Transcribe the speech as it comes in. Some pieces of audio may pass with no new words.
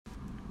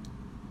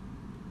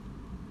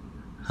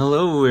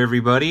Hello,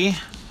 everybody.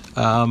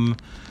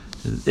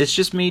 It's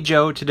just me,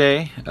 Joe,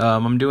 today.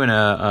 I'm doing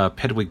a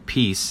Pedwig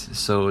piece,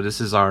 so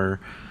this is our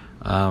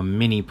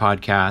mini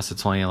podcast.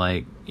 It's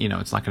only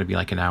it's not going to be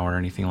like an hour or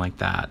anything like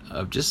that,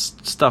 of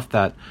just stuff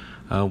that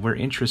we're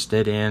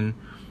interested in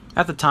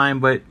at the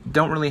time, but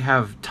don't really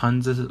have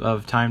tons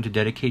of time to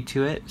dedicate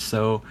to it.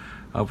 So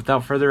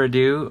without further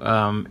ado,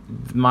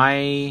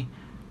 my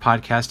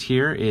podcast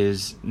here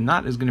is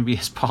not going to be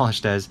as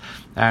polished as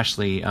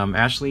Ashley.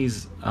 Ashley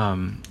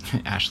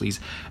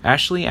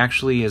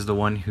actually is the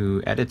one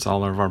who edits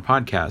all of our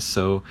podcasts,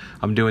 so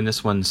I'm doing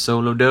this one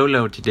solo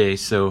dolo today,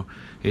 so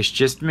it's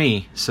just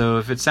me. So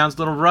if it sounds a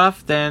little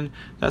rough, then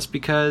that's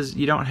because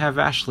you don't have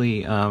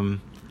Ashley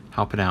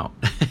helping out.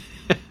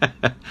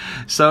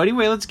 So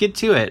anyway, let's get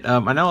to it.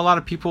 I know a lot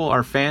of people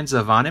are fans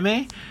of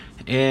anime,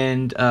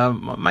 and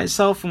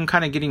myself, I'm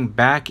kind of getting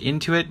back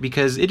into it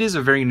because it is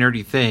a very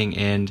nerdy thing,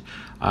 and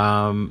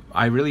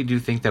I really do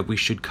think that we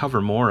should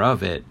cover more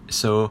of it.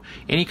 So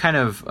any kind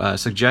of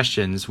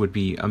suggestions would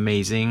be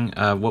amazing,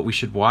 what we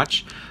should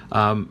watch.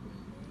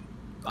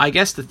 I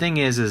guess the thing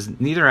is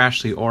neither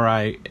Ashley or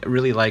I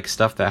really like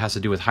stuff that has to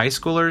do with high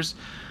schoolers.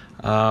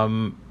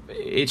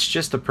 It's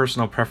just a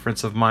personal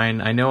preference of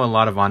mine. I know a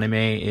lot of anime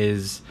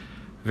is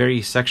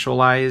very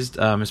sexualized,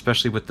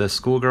 especially with the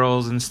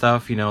schoolgirls and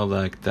stuff,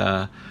 like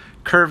the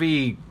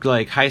curvy,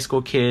 like, high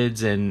school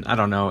kids, and I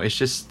don't know, it's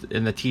just,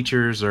 and the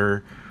teachers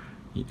or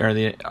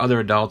the other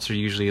adults are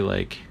usually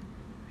like,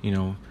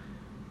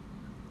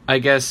 I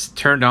guess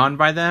turned on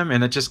by them,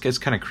 and it just gets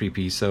kind of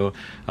creepy. So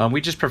we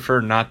just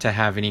prefer not to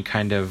have any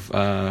kind of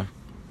I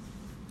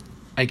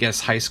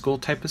guess high school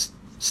type of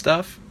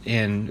stuff,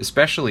 and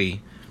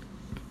especially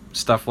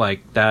stuff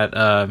like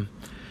that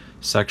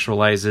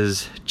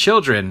sexualizes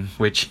children,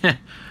 which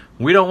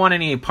we don't want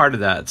any part of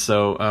that.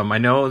 So I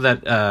know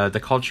that the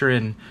culture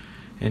in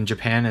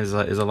Japan is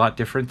a lot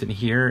different than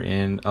here,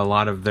 and a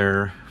lot of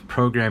their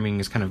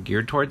programming is kind of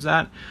geared towards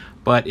that.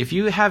 But if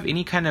you have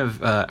any kind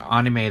of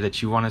anime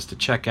that you want us to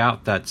check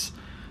out that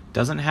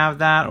doesn't have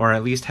that, or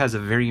at least has a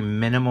very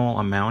minimal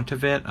amount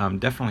of it, I'm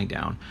definitely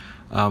down.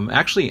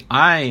 Actually,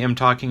 I am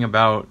talking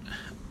about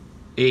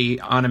a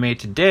anime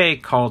today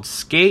called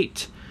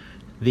Skate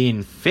the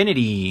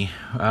Infinity.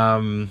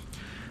 I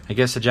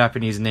guess the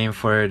Japanese name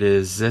for it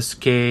is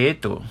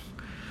Zeskeeto.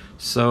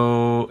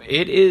 So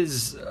it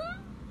is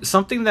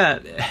something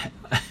that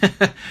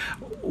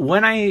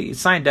when I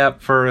signed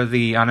up for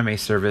the anime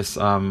service,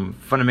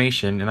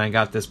 Funimation, and I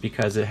got this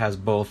because it has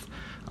both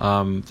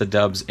the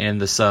dubs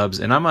and the subs,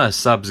 and I'm a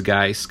subs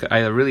guy. I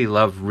really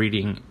love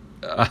reading.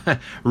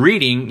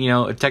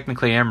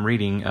 Technically I'm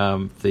reading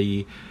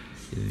the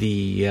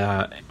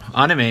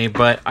anime,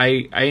 but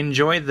I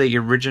enjoy the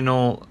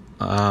original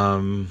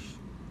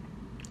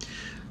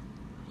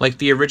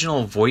the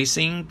original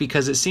voicing,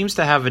 because it seems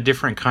to have a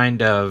different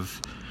kind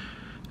of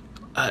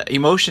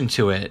emotion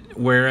to it,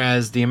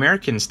 whereas the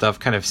American stuff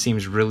kind of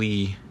seems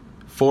really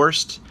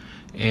forced,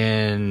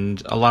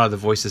 and a lot of the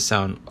voices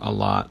sound a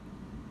lot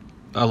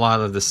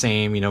of the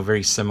same,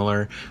 very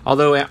similar.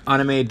 Although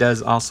anime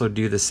does also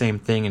do the same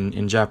thing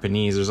in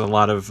Japanese. There's a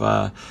lot of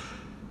I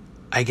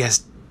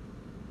guess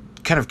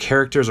kind of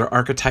characters or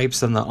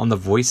archetypes on the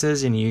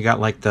voices, and you got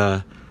like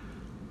the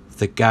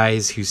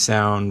guys who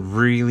sound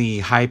really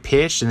high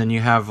pitched, and then you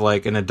have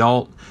like an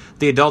adult.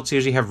 The adults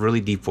usually have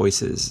really deep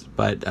voices.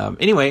 But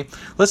anyway,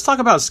 let's talk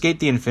about Skate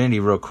the Infinity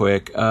real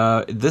quick.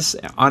 This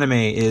anime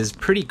is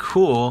pretty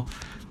cool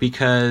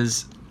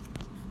because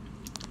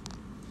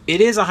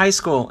it is a high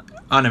school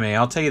anime,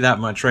 I'll tell you that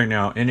much right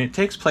now, and it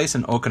takes place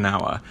in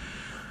Okinawa.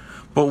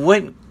 But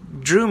what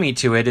drew me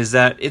to it is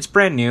that it's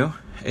brand new.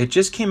 It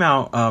just came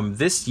out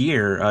this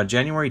year,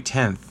 January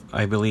 10th,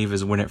 I believe,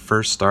 is when it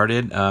first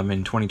started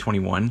in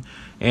 2021.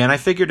 And I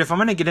figured if I'm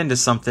going to get into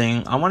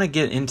something, I want to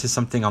get into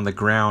something on the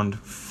ground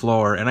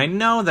floor. And I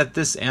know that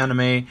this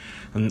anime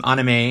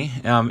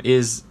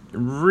is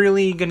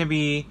really going to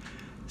be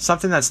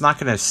something that's not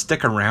going to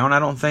stick around, I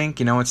don't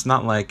think. It's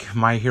not like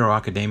My Hero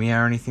Academia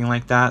or anything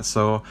like that.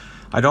 So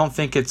I don't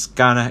think it's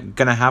gonna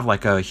have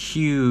like a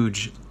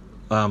huge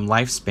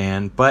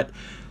lifespan, but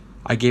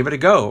I gave it a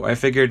go. I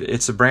figured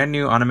it's a brand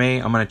new anime.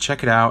 I'm going to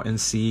check it out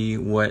and see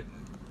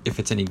if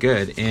it's any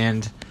good.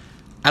 And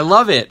I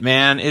love it,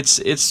 man. It's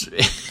it's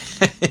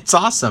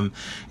awesome.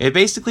 It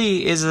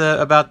basically is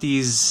about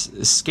these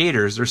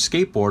skaters or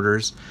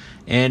skateboarders,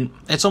 and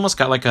it's almost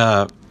got like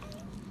a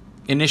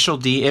Initial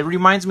D. It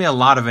reminds me a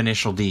lot of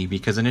Initial D,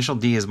 because Initial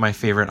D is my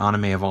favorite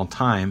anime of all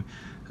time,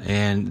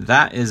 and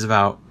that is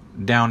about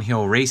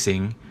downhill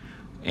racing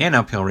and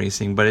uphill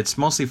racing, but it's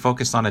mostly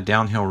focused on a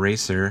downhill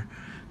racer.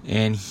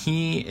 And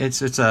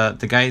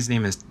the guy's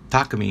name is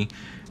Takumi,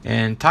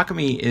 and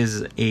Takumi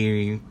is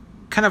a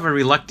kind of a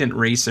reluctant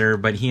racer,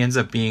 but he ends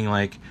up being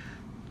like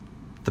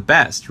the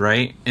best,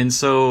 right? And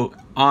so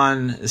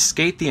on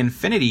Skate the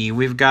Infinity,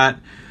 we've got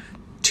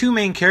two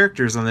main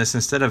characters on this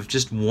instead of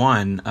just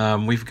one.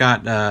 We've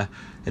got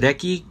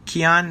Reki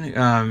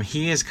Kian.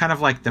 He is kind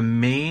of like the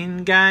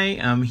main guy.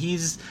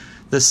 He's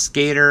the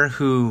skater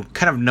who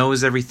kind of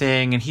knows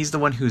everything, and he's the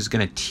one who's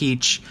going to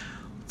teach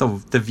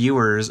the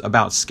viewers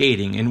about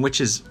skating, and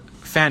which is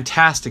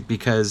fantastic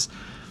because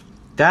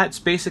that's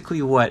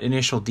basically what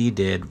Initial D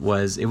did. It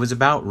was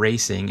about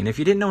racing, and if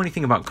you didn't know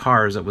anything about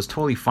cars, it was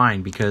totally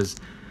fine because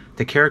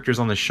the characters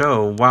on the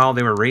show, while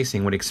they were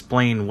racing, would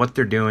explain what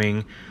they're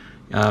doing,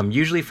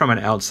 usually from an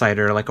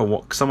outsider, like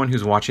someone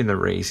who's watching the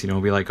race,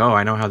 be like, oh,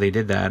 I know how they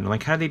did that, and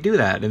like, how did they do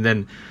that? And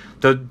then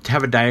they'll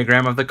have a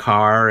diagram of the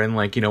car, and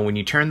like, when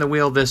you turn the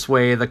wheel this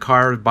way, the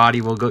car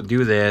body will go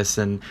do this,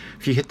 and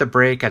if you hit the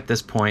brake at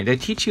this point, they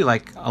teach you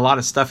like a lot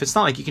of stuff. It's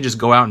not like you can just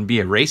go out and be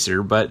a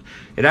racer, but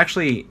it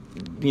actually,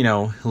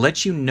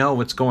 lets you know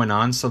what's going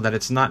on so that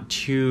it's not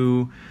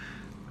too,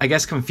 I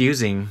guess,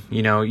 confusing.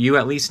 You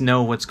at least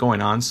know what's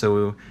going on,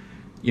 so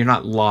you're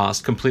not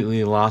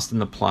completely lost in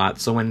the plot.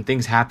 So when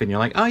things happen, you're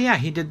like, oh yeah,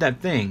 he did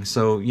that thing.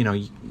 So,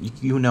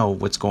 you know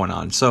what's going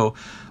on. So,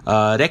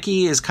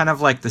 Reki is kind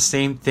of like the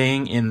same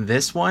thing in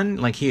this one.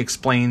 Like, he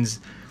explains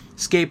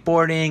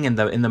skateboarding and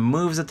the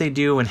moves that they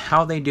do and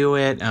how they do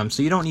it.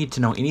 So you don't need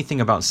to know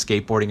anything about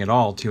skateboarding at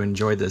all to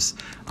enjoy this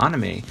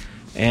anime.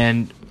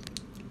 And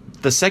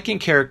the second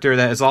character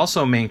that is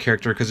also a main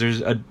character,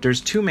 because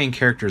there's two main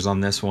characters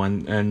on this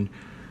one, and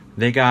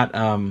they got,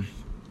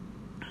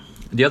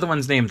 the other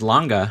one's named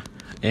Langa,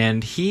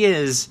 and he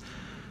is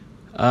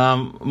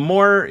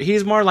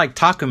he's more like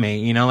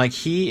Takumi, like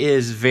he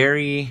is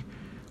very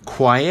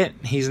quiet.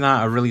 He's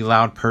not a really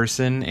loud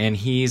person, and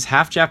he's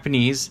half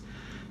Japanese,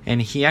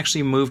 and he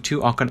actually moved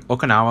to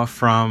Okinawa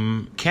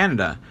from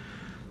Canada.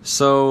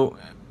 So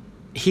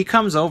he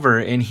comes over,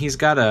 and he's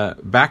got a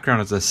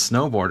background as a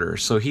snowboarder,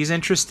 so he's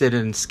interested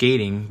in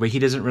skating, but he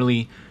doesn't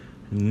really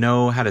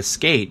know how to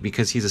skate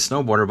because he's a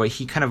snowboarder, but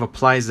he kind of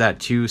applies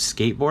that to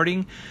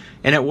skateboarding,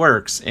 and it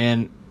works.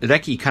 And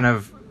Reki kind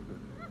of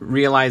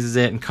realizes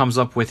it and comes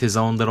up with his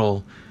own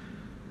little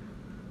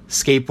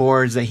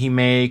skateboards that he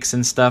makes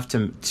and stuff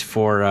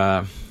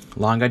for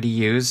Langa to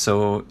use,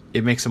 so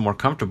it makes him more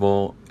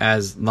comfortable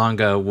as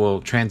Langa will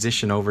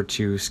transition over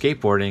to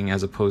skateboarding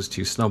as opposed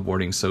to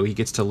snowboarding. So he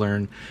gets to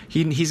learn.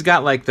 He's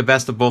got like the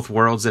best of both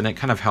worlds, and it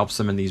kind of helps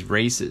him in these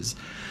races.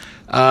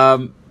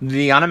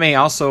 The anime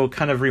also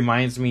kind of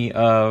reminds me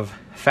of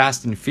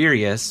Fast and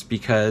Furious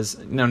because,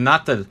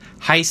 not the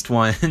heist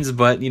ones,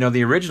 but,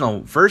 the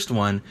original first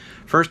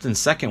and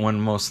second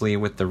one mostly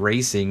with the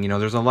racing.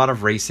 There's a lot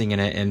of racing in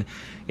it, and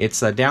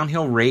it's a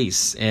downhill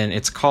race, and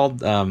it's called,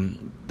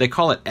 they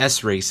call it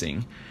S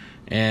Racing,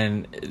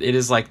 and it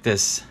is like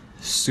this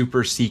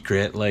super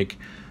secret, like,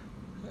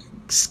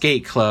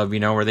 skate club,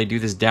 where they do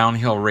this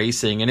downhill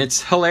racing, and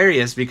it's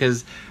hilarious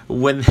because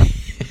when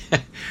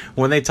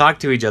they talk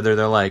to each other,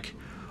 they're like,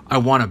 I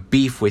want to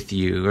beef with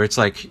you, or it's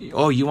like,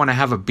 oh, you want to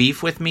have a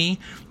beef with me,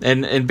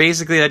 and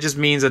basically that just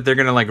means that they're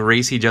gonna like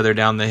race each other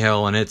down the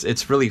hill, and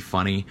it's really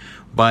funny.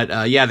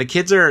 But yeah, the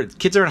kids are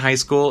in high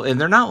school,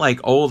 and they're not like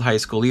old high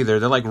school either.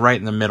 They're like right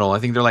in the middle. I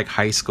think they're like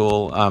high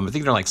school. I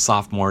think they're like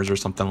sophomores or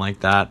something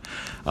like that.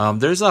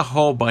 There's a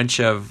whole bunch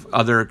of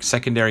other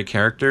secondary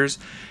characters,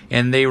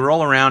 and they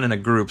roll around in a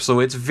group. So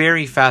it's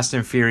very Fast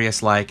and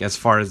Furious like as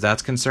far as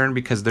that's concerned,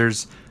 because they're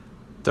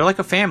like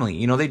a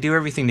family, they do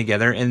everything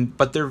together,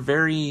 but they're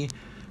very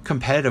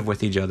competitive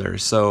with each other.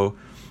 So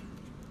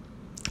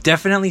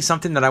definitely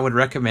something that I would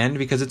recommend,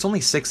 because it's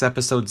only 6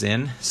 episodes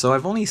in. So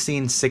I've only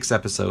seen 6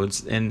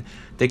 episodes, and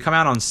they come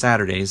out on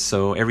Saturdays.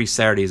 So every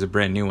Saturday is a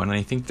brand new one. And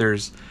I think I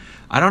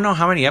don't know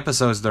how many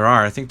episodes there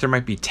are. I think there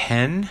might be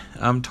 10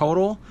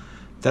 total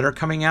that are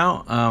coming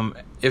out.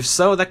 If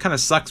so, that kind of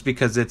sucks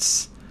because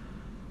it's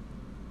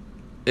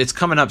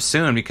coming up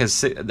soon,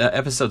 because the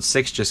episode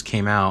 6 just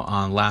came out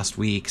on last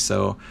week.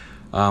 So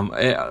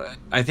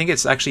I think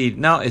it's actually,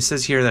 no, it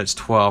says here that it's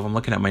 12. I'm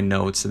looking at my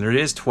notes, and there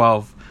is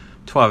 12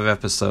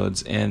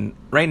 episodes, and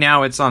right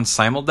now it's on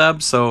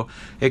simuldub, so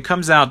it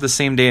comes out the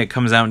same day it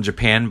comes out in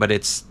Japan, but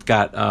it's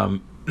got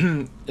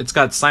actually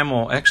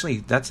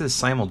that says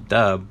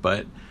simuldub,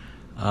 but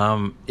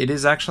it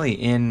is actually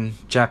in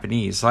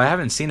Japanese. So I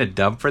haven't seen a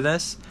dub for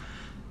this.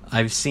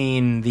 I've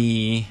seen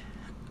the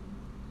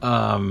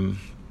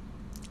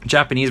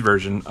Japanese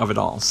version of it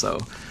all, so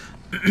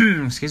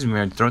excuse me,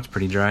 my throat's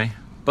pretty dry.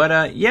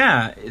 But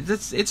yeah,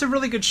 it's a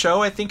really good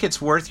show. I think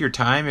it's worth your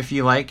time if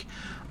you like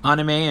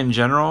anime in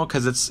general,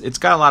 because it's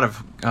got a lot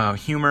of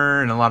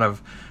humor and a lot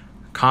of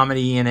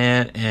comedy in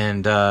it,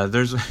 and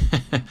there's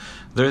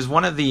there's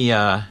one of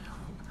the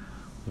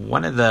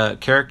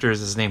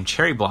characters is named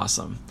Cherry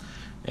Blossom,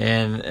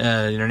 and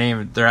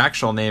their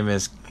actual name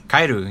is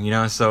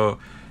Kairu. So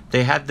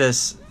they had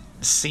this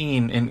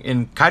scene,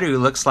 and Kairu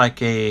looks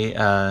like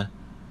a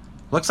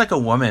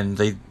woman.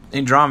 They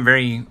draw him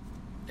very.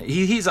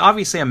 He's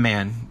obviously a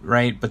man,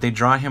 right? But they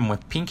draw him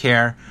with pink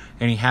hair,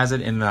 and he has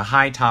it in the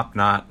high top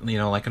knot,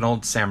 like an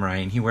old samurai.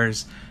 And he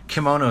wears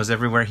kimonos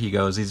everywhere he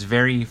goes. He's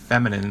very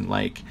feminine,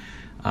 like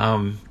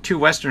to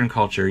Western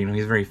culture.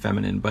 He's very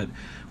feminine. But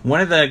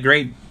one of the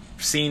great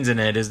scenes in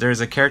it is there's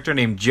a character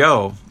named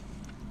Joe,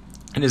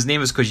 and his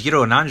name is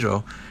Kojiro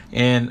Nanjo,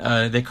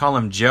 and they call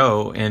him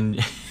Joe,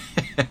 and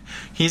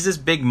he's this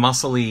big,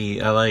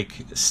 muscly, like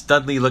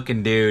studly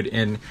looking dude,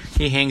 and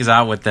he hangs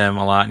out with them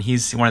a lot. And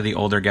he's one of the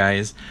older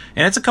guys,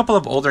 and it's a couple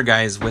of older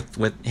guys with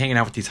hanging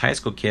out with these high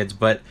school kids.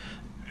 But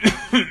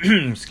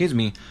excuse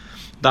me,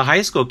 the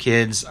high school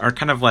kids are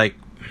kind of like,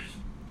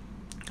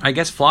 I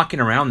guess, flocking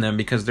around them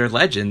because they're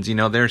legends. You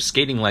know, they're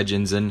skating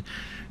legends, and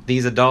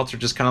these adults are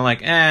just kind of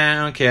like,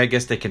 okay, I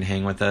guess they can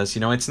hang with us.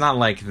 You know, it's not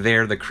like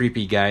they're the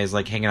creepy guys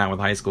like hanging out with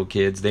high school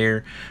kids.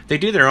 They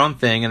do their own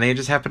thing, and they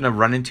just happen to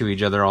run into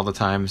each other all the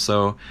time.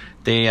 So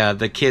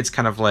the kids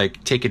kind of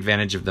like take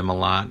advantage of them a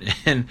lot.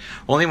 And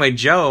well, anyway,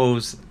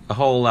 Joe's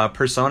whole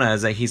persona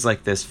is that he's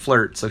like this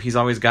flirt. So he's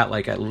always got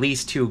like at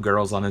least 2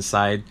 girls on his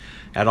side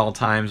at all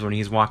times when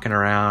he's walking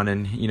around,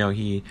 and you know,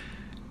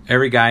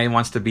 every guy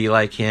wants to be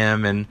like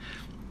him. And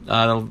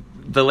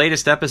the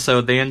latest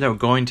episode, they end up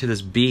going to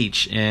this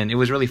beach, and it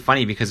was really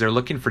funny because they're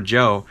looking for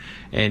Joe,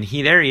 and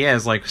there he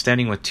is, like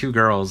standing with 2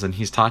 girls, and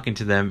he's talking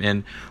to them.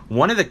 And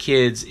one of the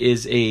kids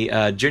is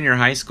a junior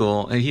high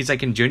school. He's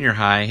like in junior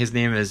high. His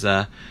name is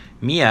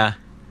Mia,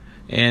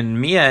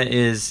 and Mia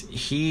is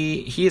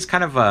he is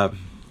kind of a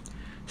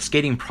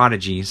skating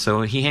prodigy.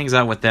 So he hangs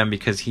out with them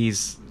because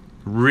he's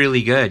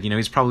really good. You know,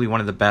 he's probably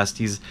one of the best.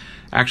 He's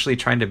actually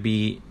trying to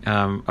be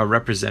a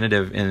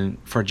representative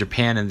for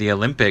Japan in the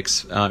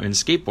Olympics in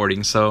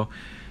skateboarding. So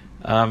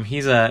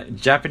he's a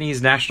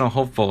Japanese national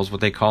hopeful is what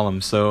they call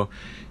him. So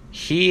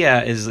he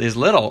is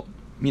little.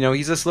 You know,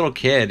 he's this little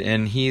kid,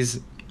 and he's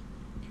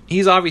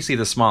obviously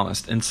the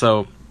smallest. And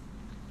so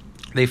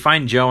they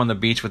find Joe on the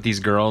beach with these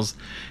girls,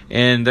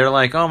 and they're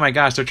like, oh my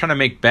gosh, they're trying to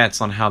make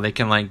bets on how they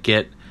can like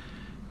get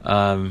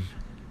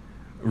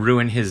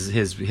ruin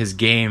his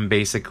game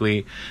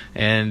basically,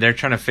 and they're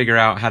trying to figure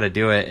out how to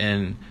do it,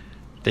 and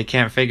they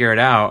can't figure it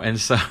out. And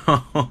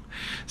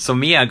so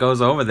Mia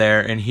goes over there,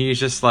 and he's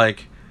just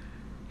like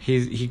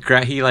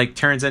he like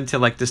turns into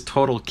like this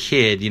total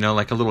kid, you know,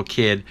 like a little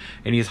kid,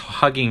 and he's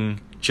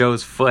hugging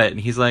Joe's foot, and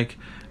he's like,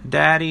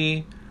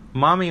 Daddy,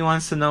 Mommy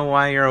wants to know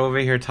why you're over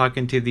here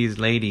talking to these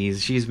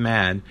ladies. She's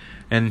mad.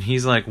 And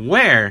he's like,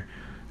 where?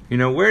 You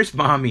know, where's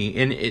Mommy?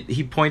 And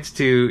he points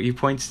to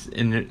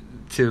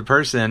a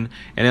person,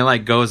 and it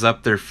like goes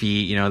up their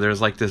feet. You know, there's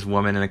like this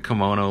woman in a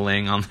kimono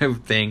laying on the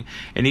thing,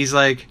 and he's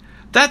like,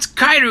 that's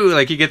Kairu.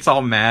 Like, he gets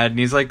all mad, and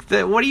he's like,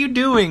 what are you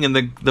doing? And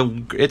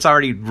the it's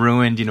already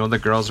ruined. You know, the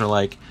girls are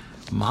like,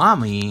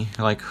 Mommy,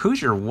 like,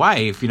 who's your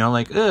wife? You know,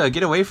 like,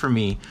 get away from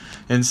me.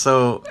 And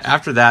so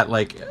after that,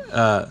 like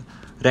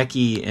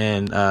Reki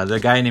and the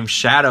guy named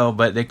Shadow,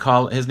 but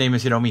his name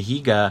is Hiromi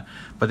Higa,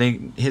 but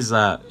his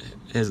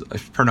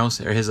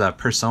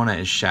persona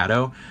is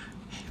Shadow.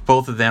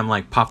 Both of them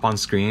like pop on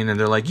screen, and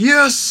they're like,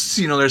 yes,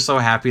 you know, they're so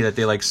happy that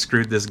they like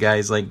screwed this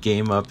guy's like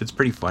game up. It's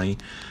pretty funny.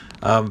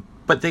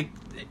 But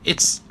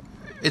it's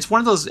one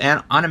of those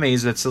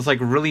animes that's just like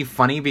really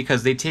funny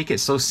because they take it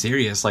so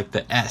serious, like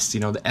the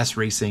S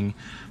racing.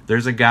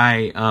 There's a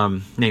guy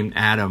named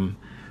Adam,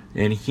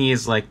 and he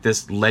is like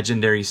this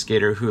legendary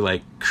skater who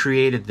like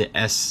created the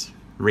S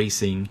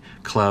racing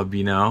club,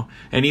 you know,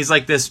 and he's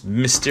like this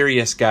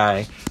mysterious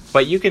guy,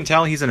 but you can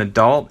tell he's an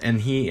adult, and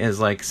he is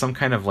like some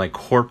kind of like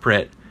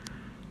corporate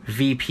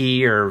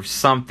VP or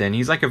something.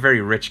 He's like a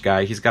very rich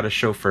guy. He's got a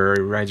chauffeur.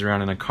 He rides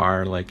around in a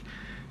car, like,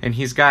 and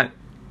he's got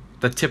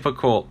the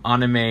typical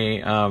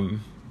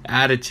anime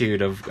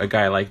attitude of a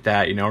guy like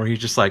that, you know, where he's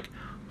just like,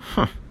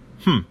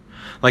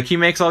 like he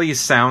makes all these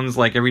sounds,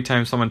 like every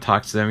time someone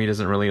talks to him, he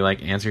doesn't really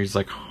like answer. He's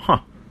like,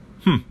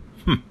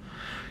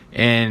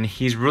 and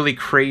he's really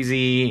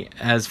crazy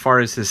as far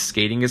as his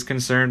skating is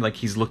concerned. Like,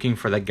 he's looking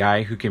for the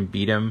guy who can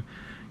beat him,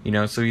 you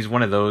know. So he's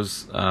one of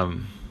those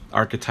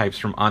archetypes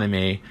from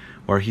anime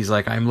where he's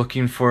like, I'm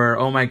looking for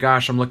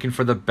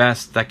the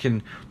best that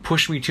can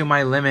push me to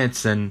my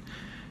limits. And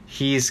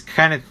he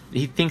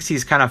thinks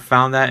he's kind of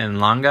found that in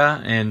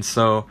manga, and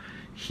so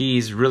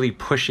he's really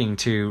pushing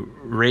to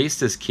race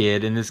this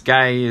kid. And this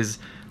guy is,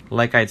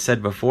 like I'd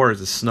said before,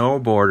 is a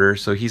snowboarder,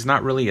 so he's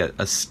not really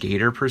a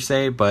skater per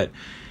se, but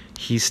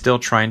he's still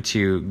trying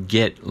to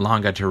get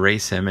Langa to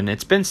race him. And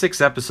it's been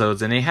 6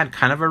 episodes, and they had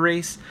kind of a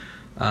race,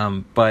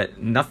 but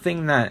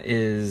nothing that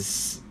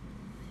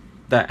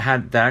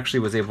actually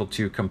was able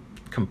to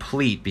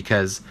complete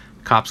because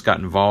cops got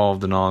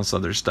involved and all this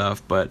other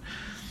stuff. But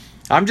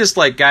I'm just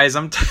like, guys,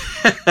 I'm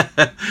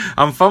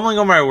fumbling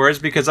on my words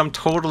because I'm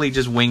totally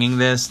just winging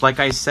this. Like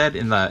I said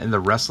in the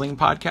wrestling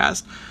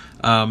podcast,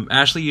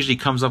 Ashley usually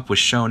comes up with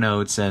show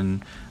notes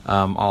and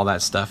all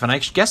that stuff, and I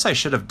guess I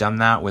should have done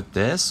that with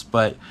this,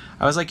 but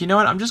I was like, you know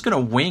what, I'm just gonna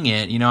wing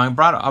it. You know, I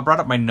brought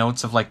up my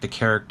notes of like the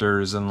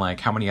characters and like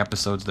how many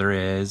episodes there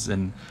is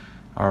and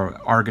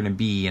are gonna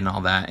be and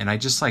all that, and I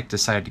just like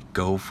decided to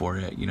go for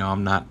it. You know, I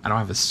don't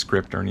have a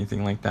script or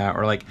anything like that,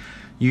 or like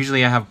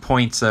usually I have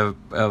points of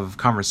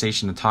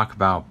conversation to talk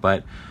about,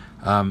 but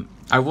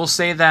I will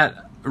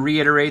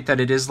reiterate that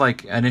it is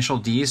like Initial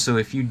D. So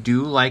if you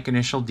do like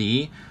Initial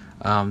D,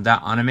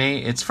 that anime,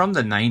 it's from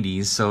the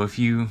 90s, so if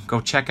you go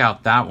check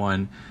out that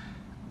one,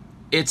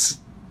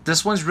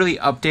 this one's really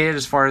updated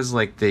as far as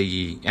like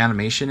the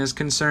animation is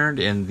concerned,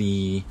 and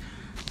the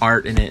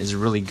art in it is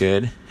really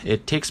good.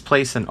 It takes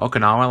place in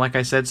Okinawa, like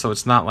I said, so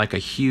it's not like a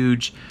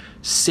huge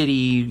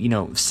city,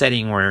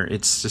 setting where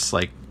it's just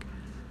like,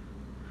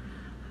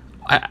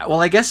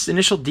 I guess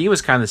Initial D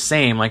was kind of the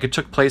same. Like, it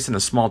took place in a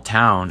small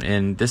town,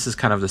 and this is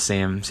kind of the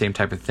same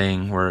type of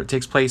thing, where it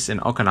takes place in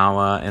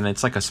Okinawa, and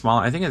it's like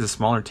I think it's a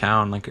smaller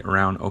town, like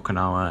around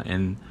Okinawa,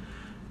 and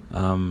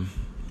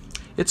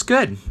it's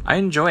good. I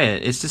enjoy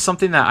it. It's just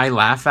something that I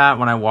laugh at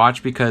when I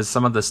watch, because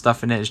some of the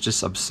stuff in it is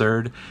just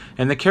absurd,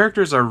 and the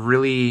characters are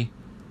really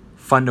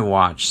fun to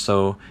watch.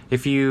 So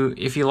if you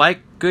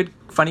like good,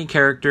 funny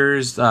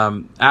characters,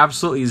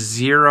 absolutely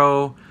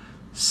zero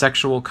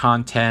sexual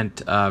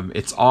content.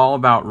 It's all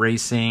about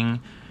racing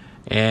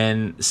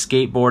and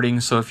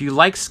skateboarding. So if you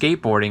like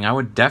skateboarding, I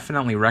would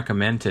definitely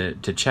recommend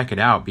to check it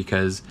out,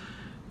 because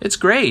it's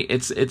great.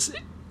 It's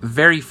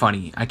very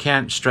funny. I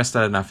can't stress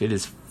that enough. It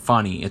is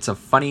funny. It's a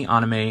funny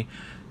anime,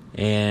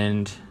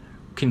 and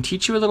can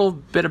teach you a little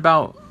bit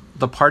about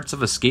the parts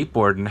of a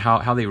skateboard and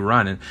how they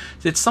run. And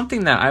it's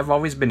something that I've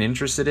always been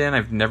interested in.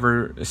 I've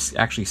never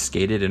actually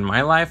skated in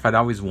my life. I'd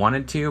always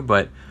wanted to,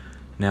 but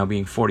now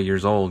being 40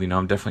 years old,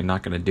 I'm definitely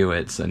not going to do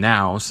it. So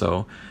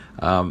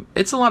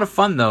it's a lot of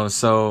fun though,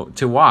 so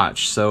to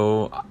watch.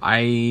 So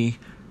I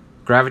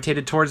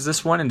gravitated towards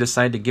this one and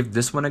decided to give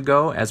this one a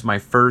go as my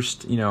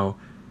first,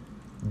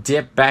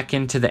 dip back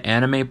into the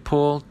anime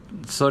pool,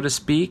 so to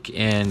speak.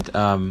 And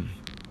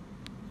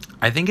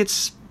I think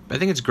it's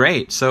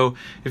great. So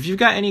if you've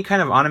got any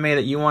kind of anime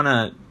that you want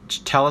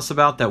to tell us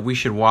about that we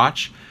should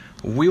watch,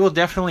 we will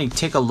definitely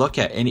take a look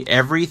at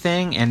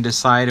everything and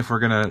decide if we're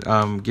going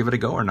to give it a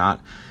go or not.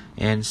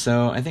 And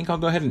so I think I'll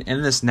go ahead and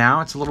end this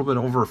now. It's a little bit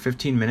over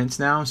 15 minutes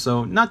now,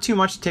 so not too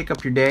much to take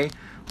up your day,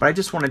 but I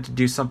just wanted to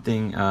do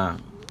something,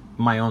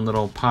 my own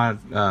little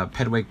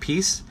Pedwig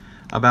piece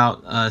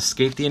about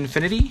Skate the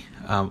Infinity,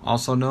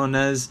 also known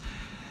as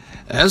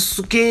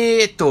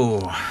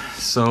Skato.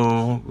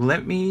 So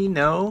let me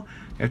know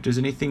if there's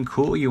anything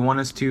cool you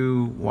want us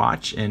to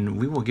watch, and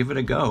we will give it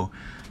a go.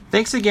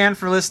 Thanks again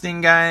for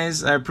listening,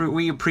 guys.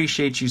 We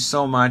appreciate you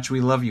so much.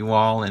 We love you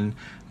all, and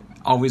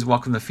always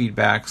welcome the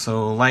feedback.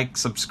 So like,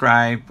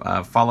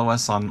 subscribe, follow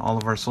us on all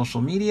of our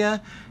social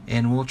media,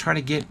 and we'll try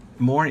to get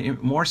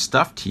more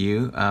stuff to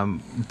you.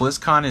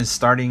 BlizzCon is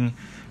starting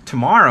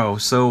tomorrow,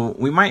 so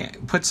we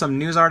might put some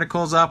news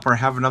articles up or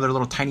have another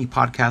little tiny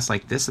podcast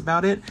like this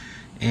about it,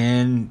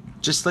 and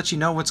just let you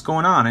know what's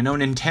going on. I know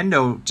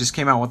Nintendo just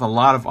came out with a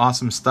lot of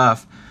awesome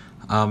stuff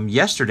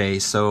yesterday,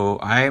 so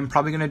I am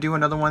probably going to do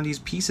another one of these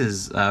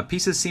pieces.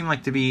 Pieces seem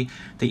like to be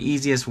the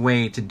easiest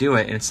way to do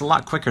it, and it's a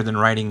lot quicker than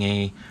writing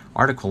a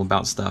article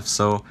about stuff.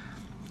 So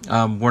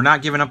we're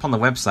not giving up on the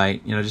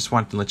website. Just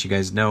wanted to let you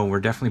guys know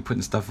we're definitely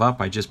putting stuff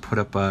up. I just put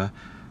up a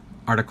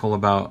article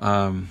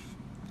about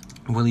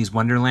Willy's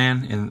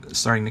Wonderland and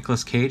starring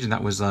Nicolas Cage, and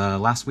that was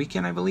last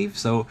weekend, I believe.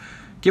 So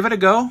give it a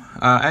go.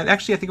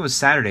 Actually, I think it was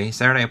Saturday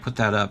I put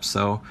that up.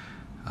 So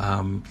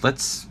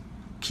let's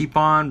keep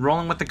on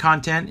rolling with the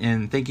content,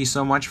 and thank you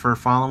so much for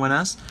following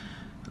us.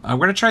 We're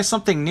going to try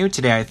something new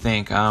today, I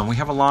think. We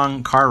have a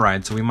long car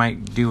ride, so we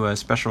might do a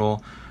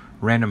special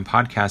random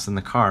podcast in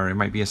the car. It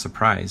might be a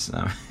surprise.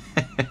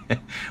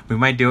 We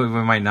might do it,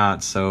 we might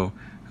not. So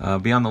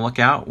be on the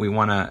lookout. We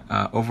want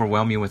to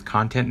overwhelm you with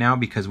content now,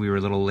 because we were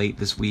a little late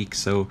this week.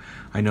 So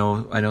I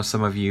know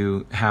some of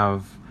you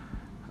have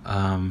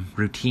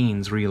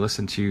routines where you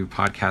listen to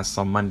podcasts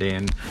on Monday,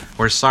 and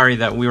we're sorry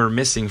that we were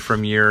missing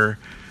from your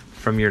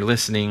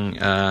listening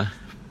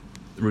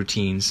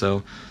routine.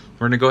 So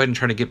we're going to go ahead and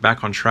try to get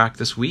back on track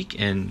this week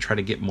and try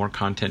to get more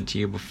content to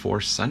you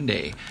before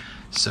Sunday.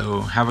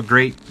 So have a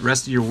great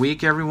rest of your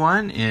week,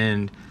 everyone,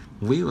 and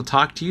we will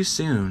talk to you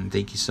soon.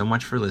 Thank you so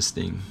much for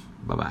listening.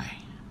 Bye-bye.